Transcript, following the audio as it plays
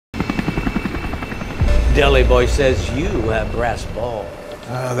Deli boy says you have brass balls.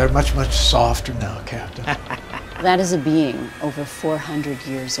 They're much, much softer now, Captain. That is a being over 400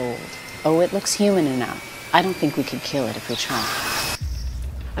 years old. Oh, it looks human enough. I don't think we could kill it if we tried.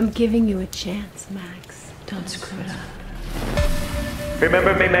 I'm giving you a chance, Max. Don't screw it up.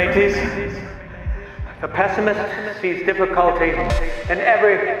 Remember me, mateys? The pessimist sees difficulty in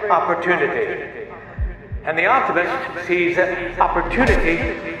every opportunity, and the optimist sees opportunity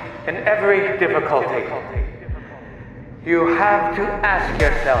in every difficulty. You have to ask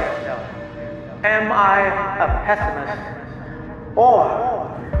yourself, am I a pessimist or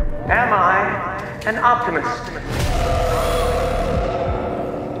am I an optimist?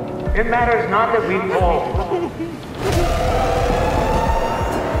 It matters not that we fall.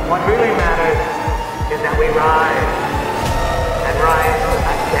 What really matters is that we rise and rise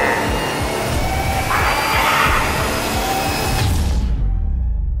again.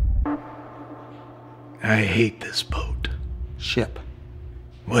 I hate this boat. Ship.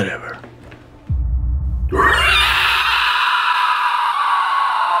 Whatever.